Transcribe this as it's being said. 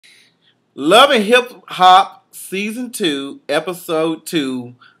Love and Hip Hop Season 2, Episode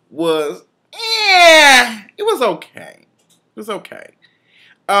 2 was, it was okay. It was okay.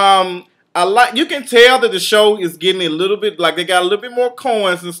 I like, you can tell that the show is getting a little bit, like they got a little bit more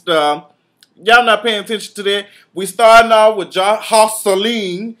coins and stuff. Y'all not paying attention to that. We starting off with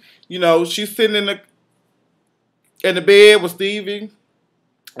Hosseline. You know, she's sitting in the bed with Stevie,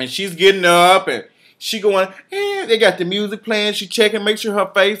 and she's getting up, and she going, they got the music playing. She checking, make sure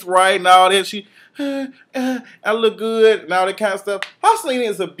her face right and all that. She, I look good and all that kind of stuff. Hosseline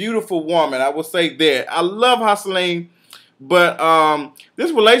is a beautiful woman. I will say that. I love Hosseline, but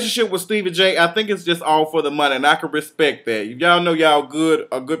this relationship with Stevie J, I think it's just all for the money, and I can respect that. If y'all know y'all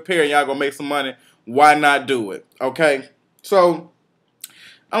a good pair, and y'all gonna make some money, why not do it? Okay, so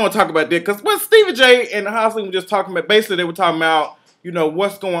I want to talk about that because when Stevie J and Hosseline were just talking about, basically they were talking about, you know,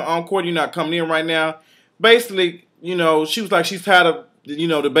 what's going on. Courtney, you're not coming in right now. Basically, you know, she was like she's tired of, you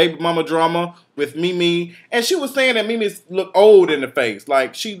know, the baby mama drama with Mimi. And she was saying that Mimi look old in the face.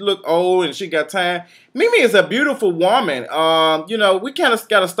 Like, she looked old and she got time. Mimi is a beautiful woman. You know, we kind of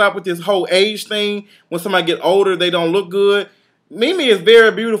got to stop with this whole age thing. When somebody get older, they don't look good. Mimi is very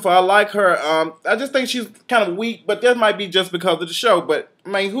beautiful. I like her. I just think she's kind of weak, but that might be just because of the show. But, I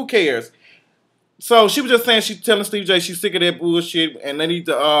mean, who cares? So she was just saying, she's telling Stevie J she's sick of that bullshit, and they need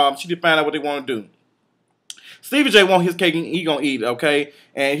to, she need to find out what they want to do. Stevie J want his cake and he gonna eat it, okay?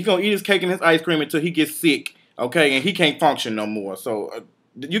 And he gonna eat his cake and his ice cream until he gets sick, okay? And he can't function no more. So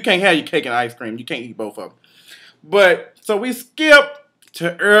you can't have your cake and ice cream. You can't eat both of them. But so we skip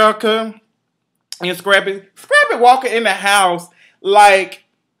to Erica and Scrappy. Scrappy walking in the house like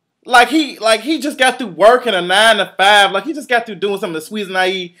he just got through working a 9 to 5. Like he just got through doing something to squeeze and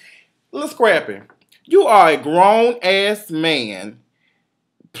naive. Little Scrappy, you are a grown ass man.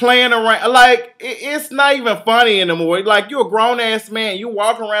 Playing around, like, it's not even funny anymore. Like, you're a grown-ass man. You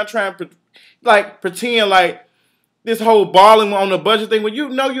walking around trying to, like, pretend like this whole balling on the budget thing. When you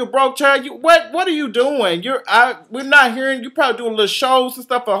know you're broke, child, what are you doing? We're not hearing, you probably doing little shows and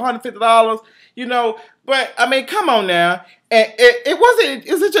stuff for $150, you know. But, I mean, come on now. And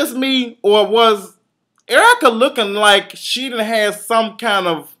is it just me, or was Erica looking like she done had some kind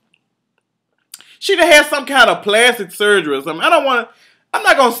of plastic surgery or something? I'm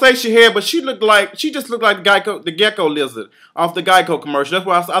not gonna say she had, but she just looked like the gecko lizard off the Geico commercial. That's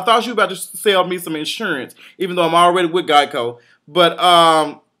why I thought she was about to sell me some insurance, even though I'm already with Geico. But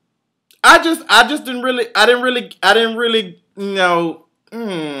I didn't really, you know,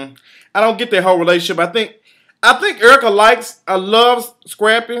 I don't get that whole relationship. I think Erica loves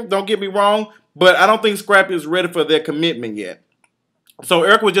Scrappy. Don't get me wrong, but I don't think Scrappy is ready for their commitment yet. So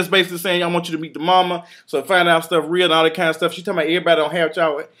Erica was just basically saying, I want you to meet the mama, so find out stuff real and all that kind of stuff. She talking about everybody don't have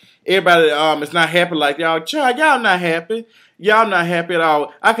y'all. Everybody is not happy like y'all. Child, y'all not happy. Y'all not happy at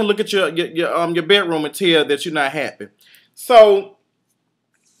all. I can look at your bedroom and tell that you're not happy. So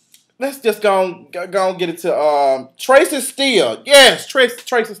let's just go and get it to Tracy Steele. Yes, Tracy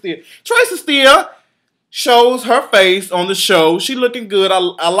Steele. Tracy Steele shows her face on the show. She looking good.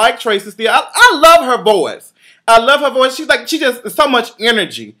 I like Tracy Steele. I love her voice. I love her voice. She just so much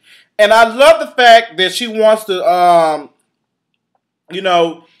energy. And I love the fact that she wants to, you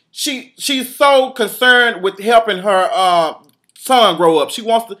know, she's so concerned with helping her son grow up. She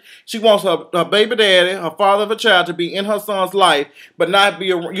wants her baby daddy, her father of a child, to be in her son's life, but not be,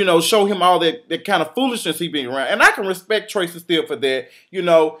 you know, show him all that kind of foolishness he being around. And I can respect Tracy Steele for that. You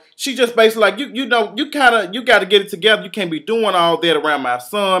know, she just basically like, you know, you got to get it together. You can't be doing all that around my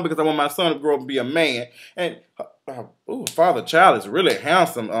son because I want my son to grow up and be a man. And father child is really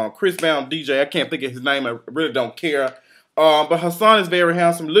handsome. Chris Brown DJ, I can't think of his name. I really don't care. But her son is very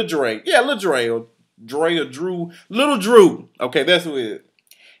handsome. Lil Dre. Yeah, Lil Dre. Or Dre or Drew. Little Drew. Okay, that's who it is.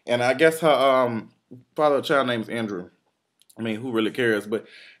 And I guess her father child name is Andrew. I mean, who really cares? But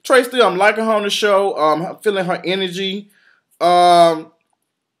Tracy Steele, I'm liking her on the show. I'm feeling her energy. I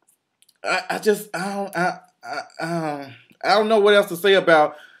don't know what else to say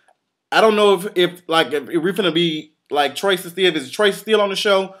about. I don't know if we're gonna be like Tracy Steele. Is Tracy Steele on the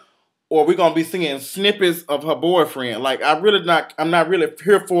show, or we're gonna be seeing snippets of her boyfriend? Like I'm not really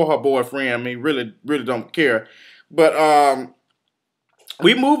here for her boyfriend. I mean, really don't care. But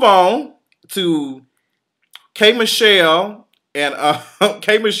we move on to K.MICHELLE and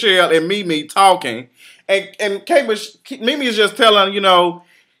K.MICHELLE and Mimi talking, and Mimi is just telling, you know,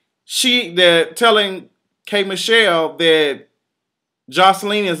 telling K.MICHELLE that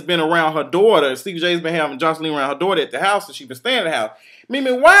Jocelyn has been around her daughter. Stevie J's been having Jocelyn around her daughter at the house, and she's been staying at the house.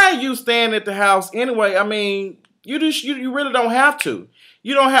 Mimi, why are you staying at the house anyway? I mean, you really don't have to.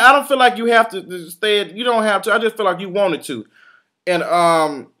 You don't have. I don't feel like you have to stay. You don't have to. I just feel like you wanted to.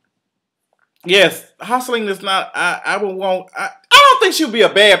 And Yes, hustling is not. I would want. I don't think she'll be a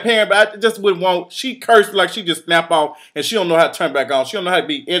bad parent, but I just wouldn't want. She cursed like she just snap off, and she don't know how to turn back on. She don't know how to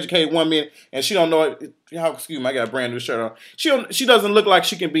be educated 1 minute, and she don't know. How excuse me, I got a brand new shirt on. She doesn't look like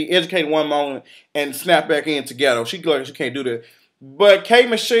she can be educated 1 moment and snap back in together. She look like she can't do that. But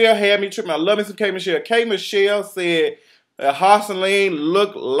K.MICHELLE had me tripping. I love me some K.MICHELLE. K.MICHELLE said Jocelyn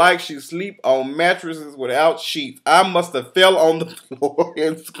looked like she sleep on mattresses without sheets. I must have fell on the floor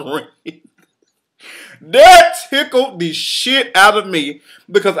and screamed. That tickled the shit out of me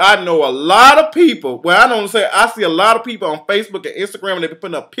because I know a lot of people. Well, I don't say I see a lot of people on Facebook and Instagram and they be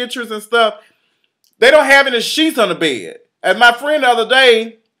putting up pictures and stuff. They don't have any sheets on the bed. And my friend the other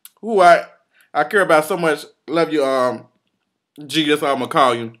day, who I care about so much, love you, G, that's all I'm gonna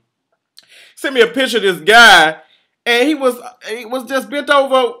call you. Sent me a picture of this guy, and he was just bent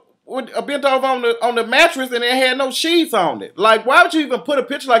over on the mattress, and it had no sheets on it. Like, why would you even put a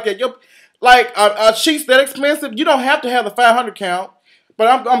picture like that? Like a sheets that expensive, you don't have to have the 500 count.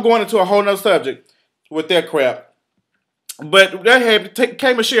 But I'm going into a whole nother subject with that crap. But that had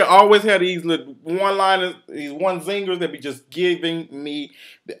K.MICHELLE always had these little one-liners, these one zingers that be just giving me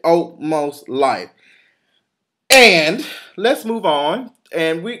the utmost life. And let's move on.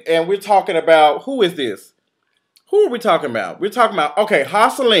 And we're talking about, who is this? Who are we talking about? We're talking about, okay,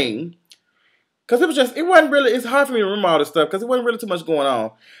 Jocelyn. Because it wasn't really, it's hard for me to remember all this stuff because it wasn't really too much going on.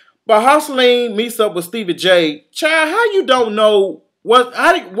 But Jocelyn meets up with Stevie J. Child, how you don't know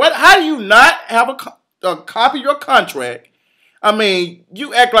how do you not have a copy of your contract? I mean,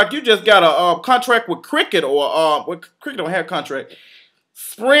 you act like you just got a contract with Cricket or Cricket don't have a contract.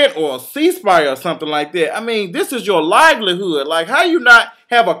 Sprint or C-Spire or something like that. I mean, this is your livelihood. Like, how you not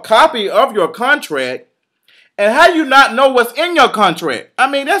have a copy of your contract? And how you not know what's in your contract? I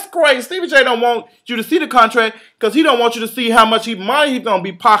mean, that's crazy. Stevie J don't want you to see the contract because he don't want you to see how much money he's going to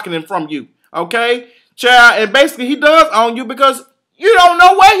be pocketing from you. Okay? Child, and basically he does own you because you don't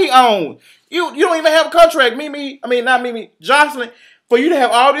know what he owns. You don't even have a contract. Jocelyn, for you to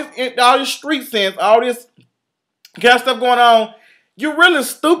have all this street sense, all this kind of stuff going on, you're really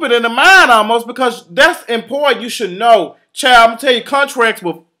stupid in the mind almost because that's important. You should know. Child, I'm going to tell you, contracts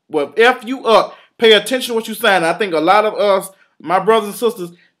will F you up. Pay attention to what you sign. I think a lot of us, my brothers and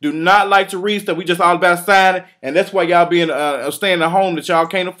sisters, do not like to read stuff. We just all about signing, and that's why y'all being staying at home that y'all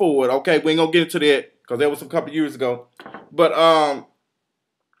can't afford. Okay, we ain't gonna get into that because that was a couple years ago. But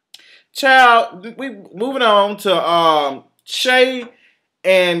child, we moving on to Shay,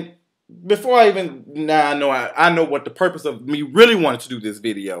 and before I know what the purpose of me really wanted to do this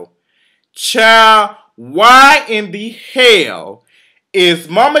video. Child, why in the hell is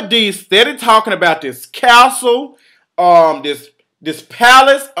Mama D steady talking about this castle, this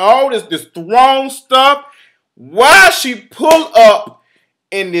palace, all this throne stuff? Why she pull up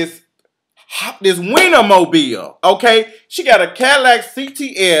in this Wienermobile? Okay, she got a Cadillac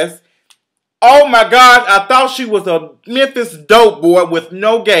CTS. Oh my God, I thought she was a Memphis dope boy with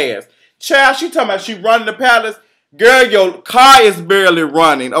no gas. Child, she talking about she running the palace. Girl, your car is barely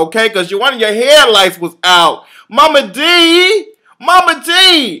running, okay? Because one of your headlights was out. Mama D,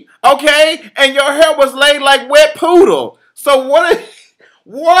 okay? And your hair was laid like wet poodle. So what?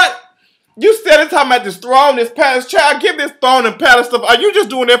 You started talking about this throne, this palace. Child, give this throne and palace stuff. Are you just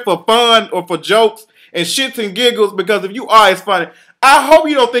doing that for fun or for jokes and shits and giggles? Because if you are, it's funny. I hope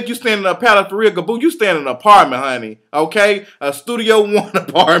you don't think you stand in a palace for real, Gaboo. You stand in an apartment, honey. Okay? A Studio One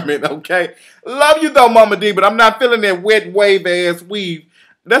apartment, okay? Love you though, Mama D, but I'm not feeling that wet wave ass weave.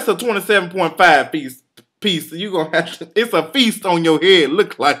 That's a 27.5 piece. You gonna have to, it's a feast on your head.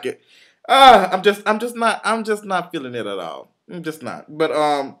 Look like it. I'm just not feeling it at all. I'm just not. But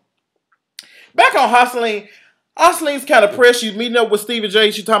back on Jocelyn. Jocelyn's kind of pressed. She's meeting up with Stevie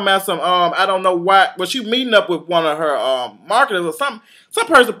J. She's talking about some, I don't know why. Well, she's meeting up with one of her marketers or some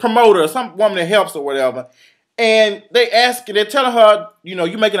person, promoter, or some woman that helps or whatever. And they're telling her, you know,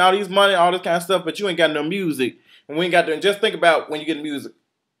 you making all these money, all this kind of stuff, but you ain't got no music. And we ain't got to, and just think about when you get music,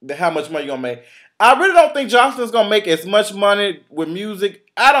 how much money you're going to make. I really don't think Jocelyn's going to make as much money with music.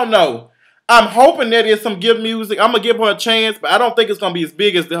 I don't know. I'm hoping that there's some good music. I'm going to give her a chance, but I don't think it's going to be as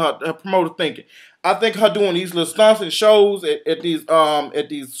big as her promoter thinking. I think her doing these little stunts and shows at these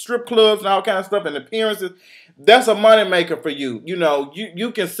strip clubs and all kind of stuff and appearances, that's a money maker for you. You know,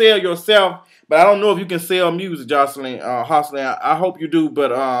 you can sell yourself, but I don't know if you can sell music, Jocelyn. I hope you do,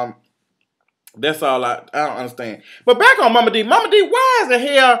 but that's all I don't understand. But back on Mama D. Mama D, why is the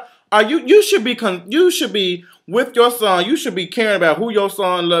hell are you should be with your son. You should be caring about who your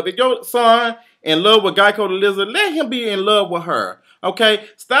son loves. If your son in love with Geico the Lizard, let him be in love with her. Okay,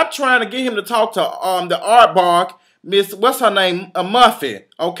 stop trying to get him to talk to the art bark, Miss what's her name, Muffet.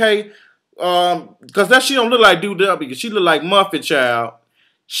 Okay, Because that she don't look like Doo W. She look like Muffet Child.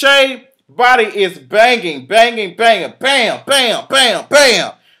 Shay body is banging, banging, banging, bam, bam, bam,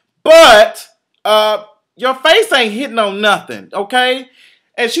 bam. But your face ain't hitting on nothing, okay?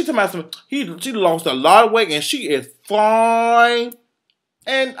 And she talking about she lost a lot of weight and she is fine.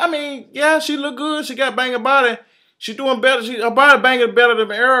 And I mean, yeah, she look good. She got banging body. She doing better. Her body banging better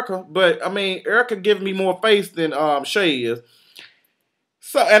than Erica. But I mean, Erica giving me more face than Shay is.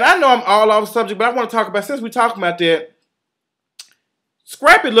 So, and I know I'm all off subject, but I want to talk about, since we talking about that,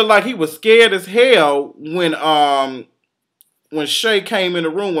 Scrappy looked like he was scared as hell when Shay came in the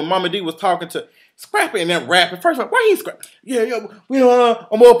room, when Mama D was talking to Scrappy and then rapping. First of all, why he Scrappy? Yeah, I'm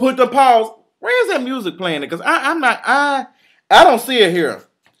gonna put the pause. Where is that music playing? Because I don't see it here.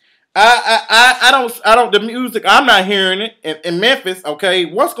 I don't, the music, I'm not hearing it in Memphis, okay?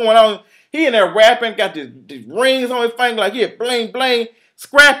 What's going on? He in there rapping, got these rings on his finger, like, yeah, bling, bling.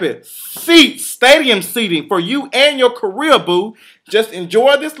 Scrappy, stadium seating for you and your career, boo. Just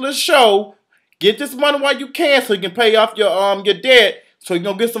enjoy this little show. Get this money while you can so you can pay off your debt. So you're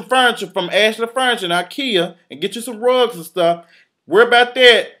going to get some furniture from Ashley Furniture and IKEA and get you some rugs and stuff. Worry about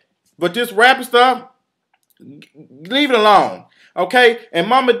that. But this rapping stuff, leave it alone. Okay? And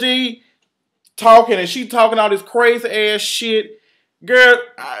Mama D talking, and she talking all this crazy ass shit. Girl,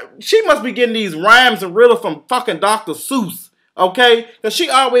 she must be getting these rhymes and riddles from fucking Dr. Seuss. Okay? Because she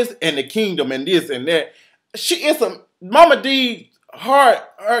always in the kingdom and this and that. She is a Mama D her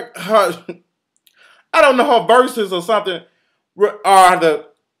I don't know, her verses or something are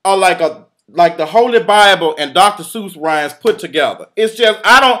like the Holy Bible and Dr. Seuss rhymes put together. It's just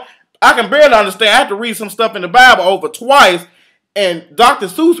I can barely understand. I have to read some stuff in the Bible over twice, and Dr.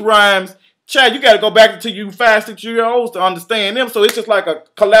 Seuss rhymes, Chad, you got to go back to you 5, 6 year olds to understand them. So it's just like a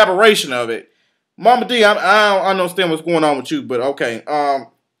collaboration of it. Mama D, I don't understand what's going on with you, but okay.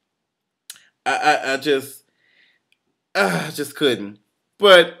 I just couldn't.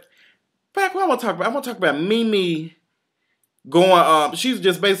 But back what I want to talk about. I want to talk about Mimi going. She's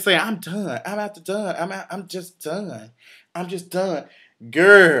just basically saying, "I'm done. I'm just done. I'm just done."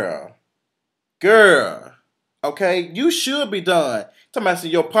 Girl. Okay, you should be done. Somebody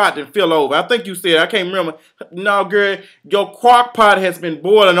said your pot didn't fill over. I think you said, I can't remember. No, girl, your crock pot has been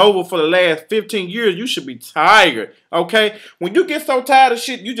boiling over for the last 15 years. You should be tired, okay? When you get so tired of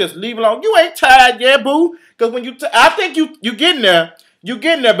shit, you just leave it alone. You ain't tired yet, boo. Because when I think you getting there. You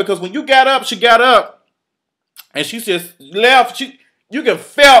getting there because when you got up, she got up. And she just left. You can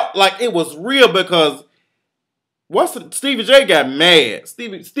felt like it was real because Stevie J got mad.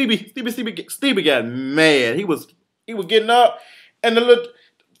 Stevie got mad. He was getting up. And the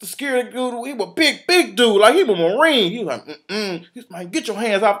security dude, he was big dude. Like, he was a Marine. He was like, He's like, get your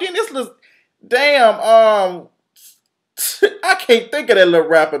hands off. Then this little, damn, I can't think of that little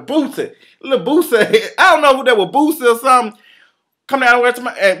rapper, Boosie. Little Boosie. I don't know who that was, Boosie or something. Come down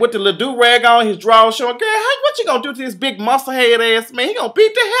with the little do-rag on, his drawers showing. Girl, what you gonna do to this big muscle head ass man? He gonna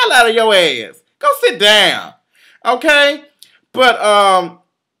beat the hell out of your ass. Go sit down. Okay? But,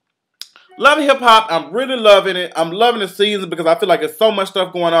 Love Hip Hop, I'm really loving it. I'm loving the season because I feel like there's so much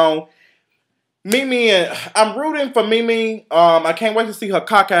stuff going on. Mimi, I'm rooting for Mimi. I can't wait to see her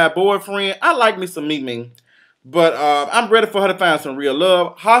cockeyed boyfriend. I like me some Mimi. But I'm ready for her to find some real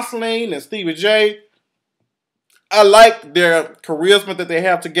love. Hustling and Stevie J, I like their charisma that they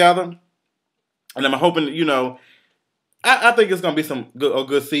have together. And I'm hoping, I think it's going to be a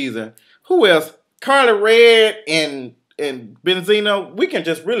good season. Who else? Carly Red and Benzino, we can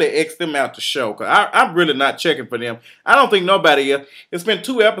just really X them out the show. Because I'm really not checking for them. I don't think nobody else. It's been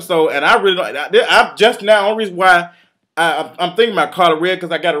 2 episodes, and I really don't. I'm just now, only reason why I'm thinking about Carly Red,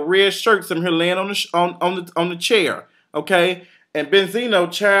 because I got a red shirt sitting here laying on the chair. Okay? And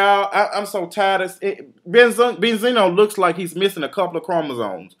Benzino, child, I'm so tired. Benzino looks like he's missing a couple of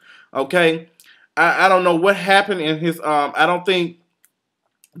chromosomes. Okay? I don't know what happened in his, I don't think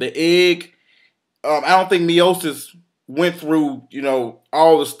the egg, I don't think meiosis went through,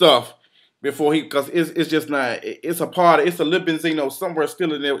 all the stuff before because it's just not, it's a little Benzino somewhere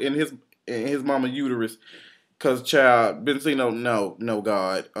still in there in his mama uterus. Because, child, Benzino, no,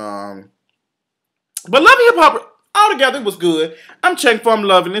 God. But Love Hip Hop, altogether, it was good. I'm checking for I'm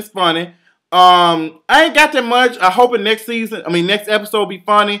loving. It's funny. I ain't got that much. I hope next episode will be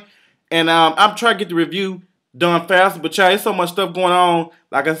funny. And I'm trying to get the review done faster. But child, there's so much stuff going on.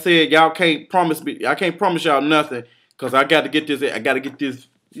 Like I said, y'all can't promise me. I can't promise y'all nothing. Because I got to get this. I got to get this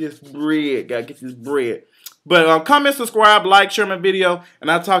bread. Got to get this bread. But comment, subscribe, like, share my video. And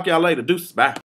I'll talk to y'all later. Deuces. Bye.